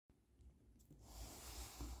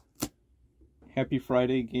Happy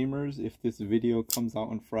Friday, gamers. If this video comes out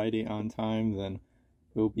on Friday on time, then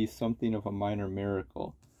it will be something of a minor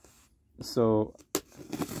miracle. So,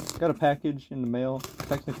 got a package in the mail,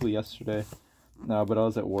 technically yesterday, but I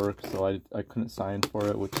was at work, so I couldn't sign for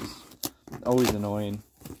it, which is always annoying.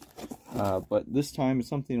 But this time it's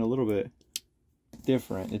something a little bit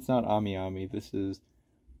different. It's not Ami. This is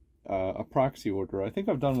a proxy order. I think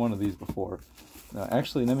I've done one of these before.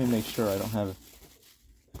 Actually, let me make sure I don't have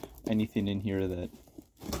anything in here that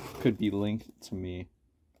could be linked to me.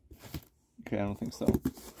 Okay, I don't think so.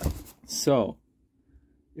 So,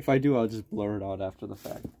 if I do, I'll just blur it out after the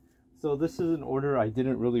fact. So this is an order I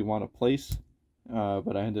didn't really want to place,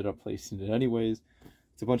 but I ended up placing it anyways.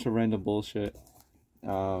 It's a bunch of random bullshit.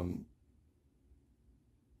 So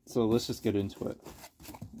let's just get into it.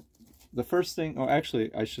 The first thing, oh,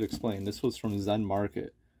 actually, I should explain. This was from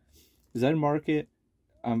zenmarket. zenmarket,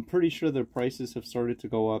 I'm pretty sure their prices have started to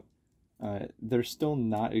go up. They're still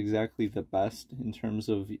not exactly the best in terms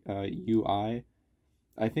of UI.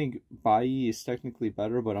 I think Bai is technically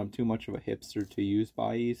better, but I'm too much of a hipster to use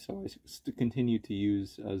Bai, so I continue to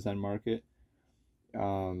use zenmarket.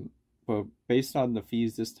 But based on the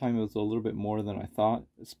fees this time, it was a little bit more than I thought,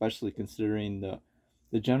 especially considering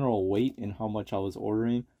the general weight and how much I was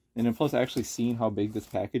ordering. And then plus actually seeing how big this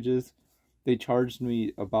package is, they charged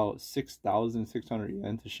me about 6,600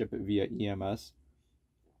 yen to ship it via EMS.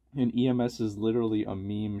 And EMS is literally a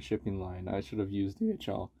meme shipping line. I should have used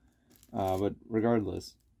DHL. But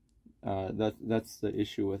regardless, that's the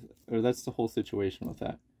issue with, or that's the whole situation with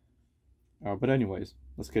that. But anyways,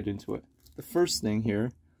 let's get into it. The first thing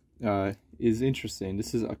here is interesting.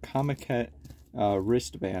 This is a Comiket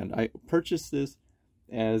wristband. I purchased this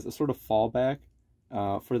as a sort of fallback.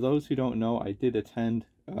 For those who don't know, I did attend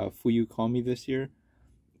Funtouki this year,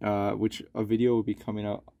 which a video will be coming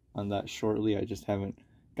out on that shortly. I just haven't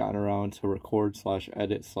gotten around to record /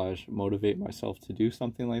 edit / motivate myself to do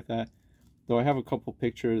something like that. Though I have a couple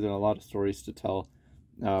pictures and a lot of stories to tell.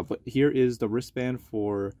 But here is the wristband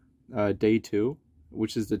for day 2,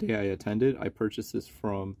 which is the day I attended. I purchased this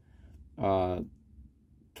from Tora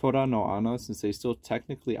no Ana, since they still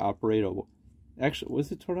technically operate a... Actually,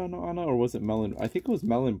 was it Tora no Ana or was it Melon? I think it was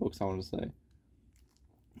Melon Books, I want to say.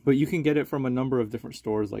 But you can get it from a number of different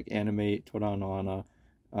stores like Animate, Tora no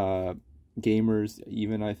Ana, Gamers,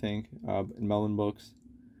 even, I think, Melon Books.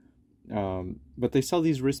 But they sell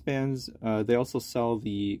these wristbands. They also sell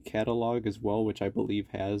the catalog as well, which I believe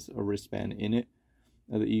has a wristband in it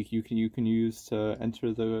that you can use to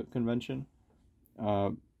enter the convention.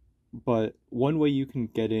 But one way you can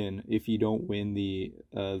get in if you don't win the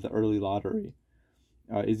early lottery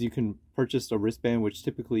is you can purchase a wristband, which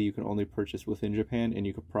typically you can only purchase within Japan, and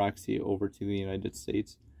you can proxy it over to the United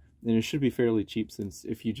States. And it should be fairly cheap, since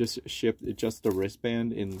if you just ship just the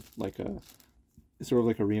wristband in like a sort of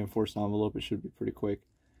like a reinforced envelope, it should be pretty quick.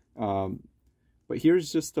 But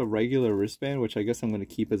here's just a regular wristband, which I guess I'm going to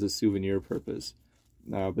keep as a souvenir purpose.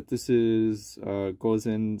 But this is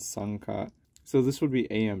Gozen Sanka. So this would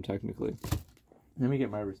be AM technically. Let me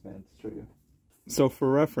get my wristband to show you. So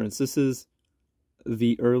for reference, this is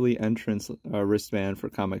the early entrance wristband for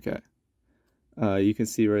Comiket. You can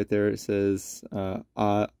see right there it says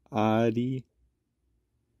Adi.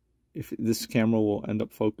 If this camera will end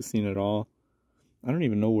up focusing at all. I don't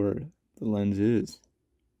even know where the lens is.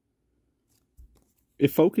 It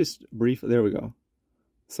focused briefly. There we go.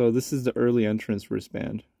 So this is the early entrance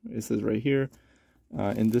wristband. It says right here.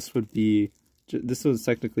 And this would be, this was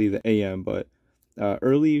technically the AM, but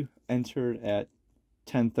early entered at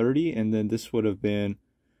 10:30, and then this would have been,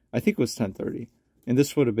 I think it was 10:30, and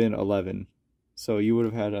this would have been 11. So you would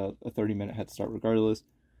have had a 30-minute head start regardless.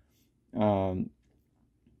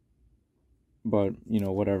 But, you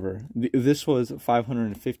know, whatever. This was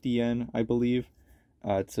 550 yen, I believe,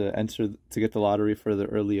 to get the lottery for the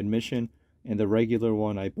early admission. And the regular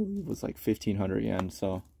one, I believe, was like 1,500 yen.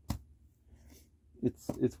 So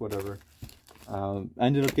it's whatever. I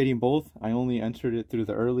ended up getting both. I only entered it through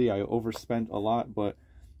the early. I overspent a lot, but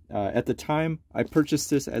at the time, I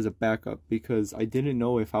purchased this as a backup because I didn't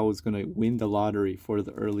know if I was going to win the lottery for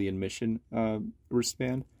the early admission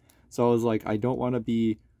wristband. So I was like, I don't want to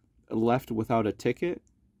be left without a ticket,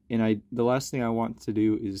 and the last thing I want to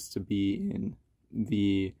do is to be in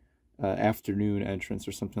the afternoon entrance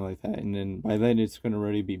or something like that, and then by then it's going to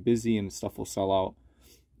already be busy and stuff will sell out,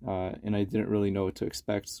 and I didn't really know what to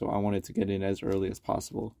expect, so I wanted to get in as early as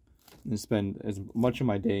possible and spend as much of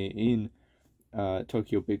my day in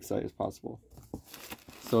Tokyo Big Sight as possible.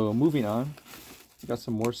 So moving on, got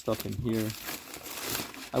some more stuff in here.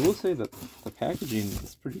 I will say that the packaging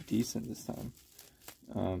is pretty decent this time.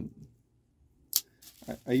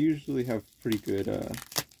 I usually have pretty good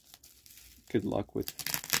luck with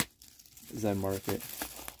zenmarket.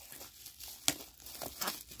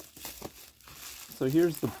 So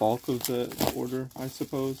here's the bulk of the order, I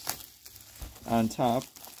suppose. On top,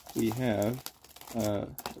 we have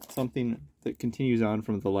something that continues on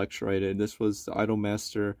from the lecture I did. This was the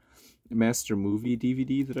IDOLM Master Movie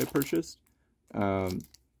DVD that I purchased.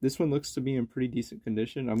 This one looks to be in pretty decent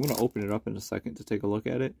condition. I'm going to open it up in a second to take a look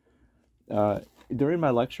at it. During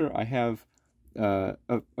my lecture, I have a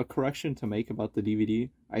correction to make about the DVD.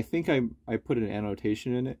 I think I put an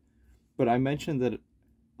annotation in it, but I mentioned that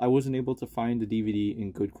I wasn't able to find the DVD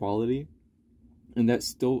in good quality, and that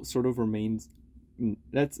still sort of remains.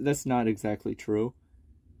 That's not exactly true.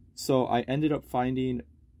 So I ended up finding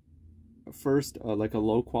first like a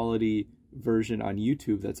low quality version on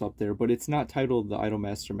YouTube that's up there, but it's not titled the IDOLM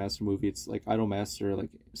Master Movie. It's like IDOLM Master like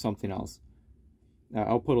something else.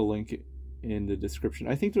 I'll put a link in the description.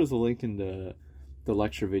 I think there was a link in the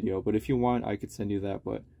lecture video, but if you want, I could send you that.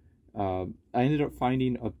 But I ended up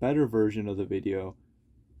finding a better version of the video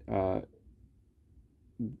on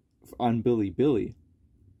Bilibili,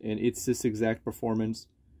 and it's this exact performance.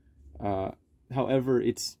 However,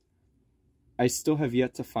 I still have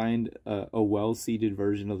yet to find a well-seeded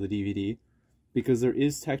version of the DVD, because there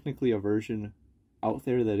is technically a version out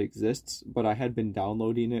there that exists, but I had been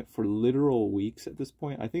downloading it for literal weeks at this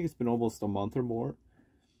point. I think it's been almost a month or more,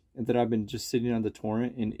 and that I've been just sitting on the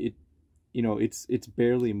torrent, and it's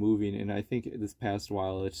barely moving, and I think this past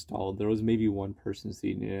while it stalled. There was maybe one person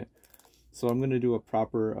seeding it. So I'm going to do a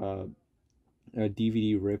proper a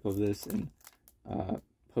DVD rip of this and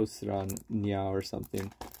post it on Nya or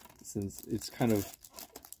something, since it's kind of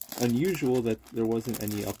unusual that there wasn't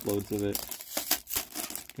any uploads of it,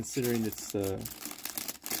 considering it's the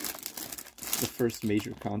first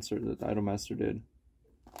major concert that the Idolmaster did,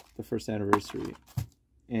 the first anniversary.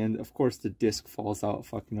 And of course the disc falls out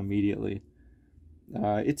fucking immediately.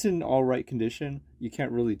 It's in all right condition. You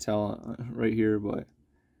can't really tell right here, but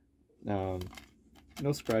no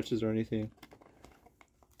scratches or anything.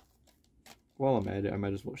 While I'm at it, I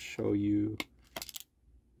might as well show you.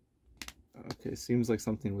 Okay, seems like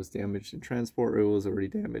something was damaged in transport, or it was already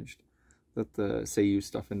damaged. That the Seiyu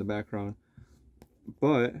stuff in the background.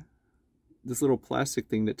 But this little plastic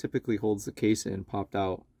thing that typically holds the case in popped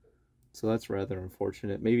out. So that's rather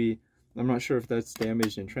unfortunate. Maybe, I'm not sure if that's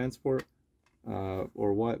damaged in transport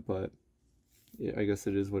or what, but yeah, I guess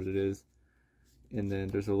it is what it is. And then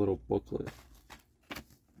there's a little booklet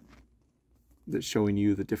that's showing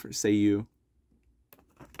you the different Seiyu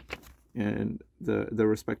and the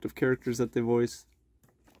respective characters that they voice.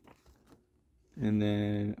 And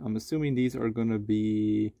then I'm assuming these are going to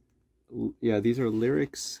be, yeah, these are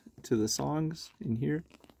lyrics to the songs in here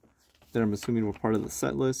that I'm assuming were part of the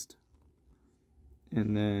set list.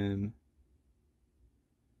 And then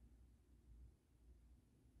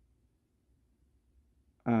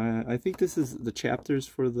I think this is the chapters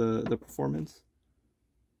for the performance.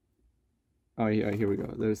 Oh yeah, here we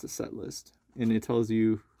go. There's the set list, and it tells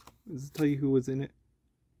you, does it tell you who was in it?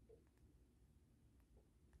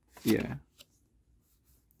 Yeah.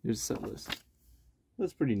 Here's the set list.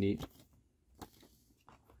 That's pretty neat.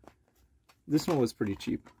 This one was pretty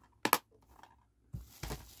cheap,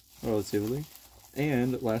 relatively.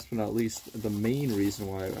 And last but not least, the main reason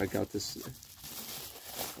why I got this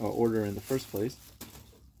order in the first place,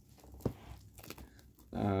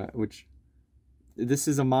 which this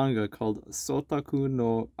is a manga called Souta-kun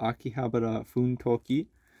no Akihabara Funtouki.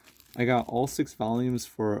 I got all 6 volumes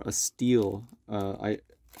for a steal.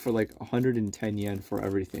 For like 110 yen for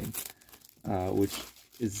everything, which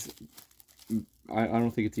is, I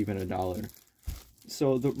don't think it's even $1.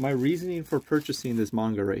 So my reasoning for purchasing this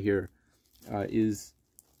manga right here is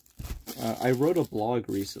I wrote a blog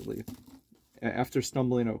recently after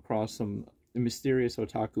stumbling across some mysterious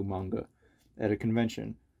otaku manga at a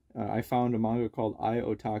convention. I found a manga called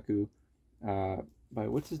Otaku by,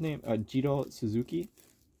 what's his name? Jiro Suzuki.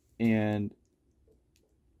 And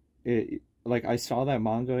like, I saw that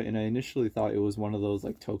manga and I initially thought it was one of those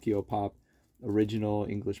like Tokyo Pop original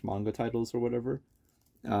English manga titles or whatever.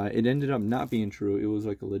 It ended up not being true. It was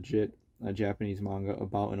like a legit Japanese manga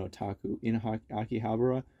about an otaku in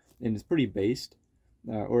Akihabara, and it's pretty based,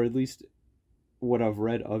 or at least what I've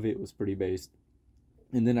read of it was pretty based.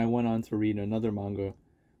 And then I went on to read another manga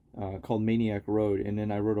called Maniac Road, and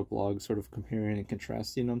then I wrote a blog sort of comparing and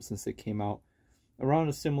contrasting them, since they came out around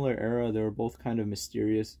a similar era. They were both kind of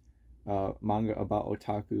mysterious manga about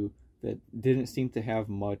otaku that didn't seem to have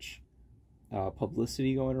much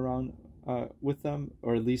publicity going around with them,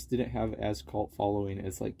 or at least didn't have as cult following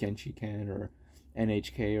as like Genshiken or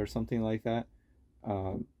NHK or something like that.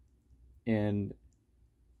 And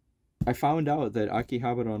I found out that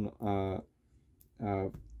Akihabara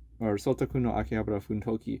or Souta-kun no Akihabara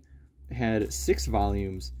Funtouki had 6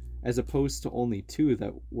 volumes as opposed to only 2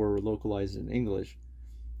 that were localized in English.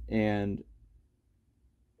 And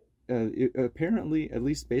apparently, at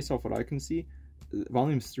least based off what I can see,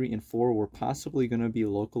 volumes 3 and 4 were possibly going to be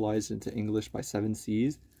localized into English by 7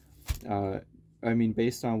 Seas. I mean,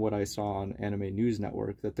 based on what I saw on Anime News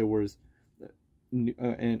Network, that there was,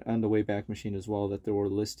 and on the Wayback Machine as well, that there were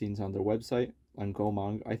listings on their website on Go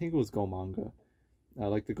Manga. I think it was Go Manga.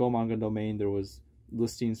 Like the Go Manga domain, there was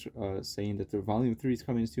listings saying that their volume 3 is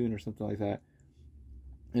coming soon or something like that,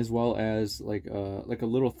 as well as like a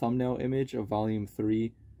little thumbnail image of volume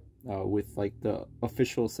 3 with like the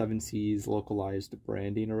official 7 Seas localized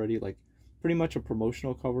branding already, like pretty much a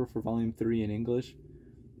promotional cover for volume 3 in English.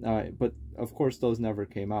 But of course those never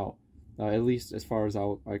came out, at least as far as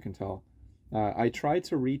I can tell. I tried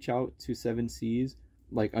to reach out to 7 Seas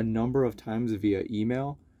like a number of times via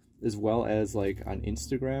email, as well as like on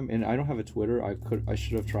Instagram, and I don't have a Twitter. I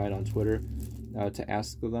should have tried on Twitter to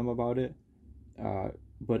ask them about it,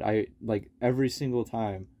 but I, like, every single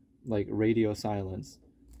time, like, radio silence.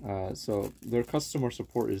 So their customer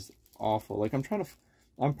support is awful. Like,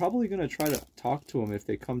 I'm probably gonna try to talk to them if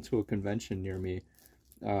they come to a convention near me,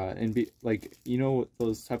 and be like, you know,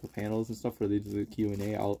 those type of panels and stuff where they do the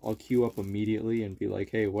Q&A. I'll queue up immediately and be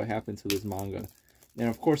like, hey, what happened to this manga? And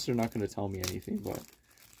of course they're not going to tell me anything, but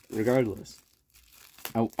regardless,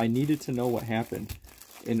 I needed to know what happened.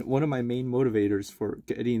 And one of my main motivators for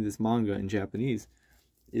getting this manga in Japanese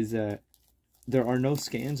is that there are no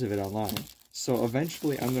scans of it online. So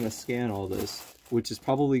eventually I'm going to scan all this, which is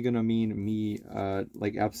probably going to mean me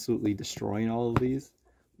like absolutely destroying all of these,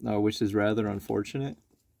 which is rather unfortunate.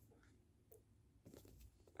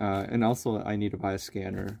 And also I need to buy a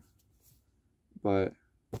scanner, but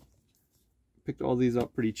picked all these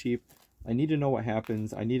up pretty cheap. I need to know what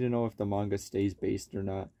happens. I need to know if the manga stays based or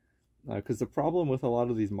not. Because the problem with a lot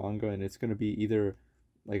of these manga, and it's going to be either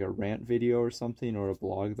like a rant video or something, or a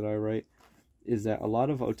blog that I write, is that a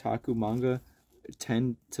lot of otaku manga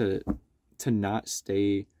tend to not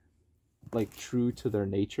stay like true to their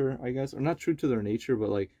nature, I guess. Or not true to their nature, but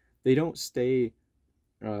like they don't stay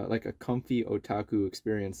like a comfy otaku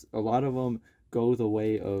experience. A lot of them go the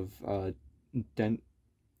way of Densha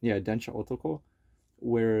Otoko,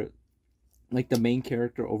 where like the main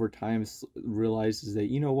character over time realizes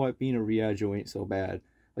that, you know what, being a Ryajo ain't so bad.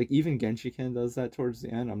 Like even Genshiken does that towards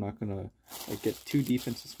the end. I'm not gonna like get too deep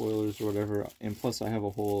into spoilers or whatever. And plus I have a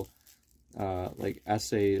whole like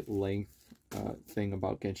essay length thing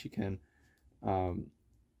about Genshiken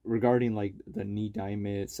regarding like the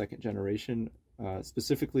Nidaime second generation,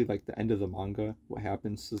 specifically like the end of the manga, what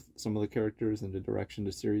happens to some of the characters and the direction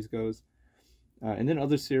the series goes. And then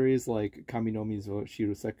other series like Kaminomizo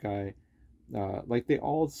Shirusekai, like they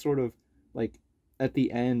all sort of like at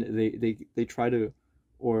the end they try to,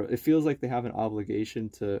 or it feels like they have an obligation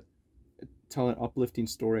to tell an uplifting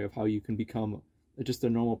story of how you can become just a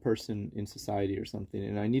normal person in society or something.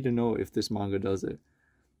 And I need to know if this manga does it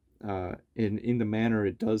in the manner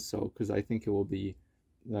it does so, because I think it will be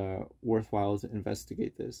worthwhile to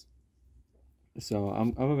investigate this. So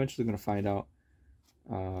I'm eventually going to find out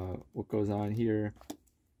what goes on here.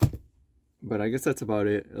 But I guess that's about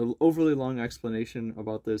it. An overly long explanation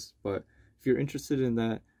about this, but if you're interested in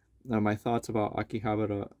that, my thoughts about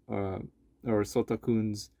Akihabara or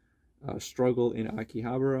Souta-kun's struggle in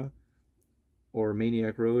Akihabara, or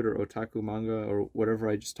Maniac Road, or Otaku Manga, or whatever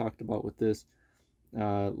I just talked about with this,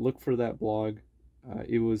 look for that blog.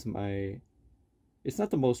 It was it's not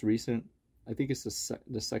the most recent. I think it's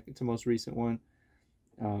the second to most recent one.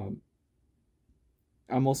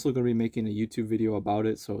 I'm also going to be making a YouTube video about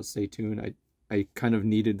it, so stay tuned. I kind of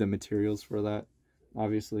needed the materials for that,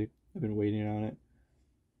 obviously. I've been waiting on it.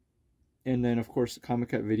 And then, of course, Comic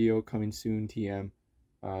Cat video coming soon, TM.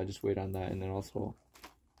 Just wait on that. And then also,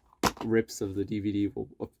 rips of the DVD will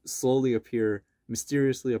slowly appear,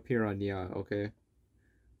 mysteriously appear on Nia, okay?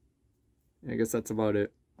 I guess that's about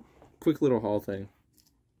it. Quick little haul thing.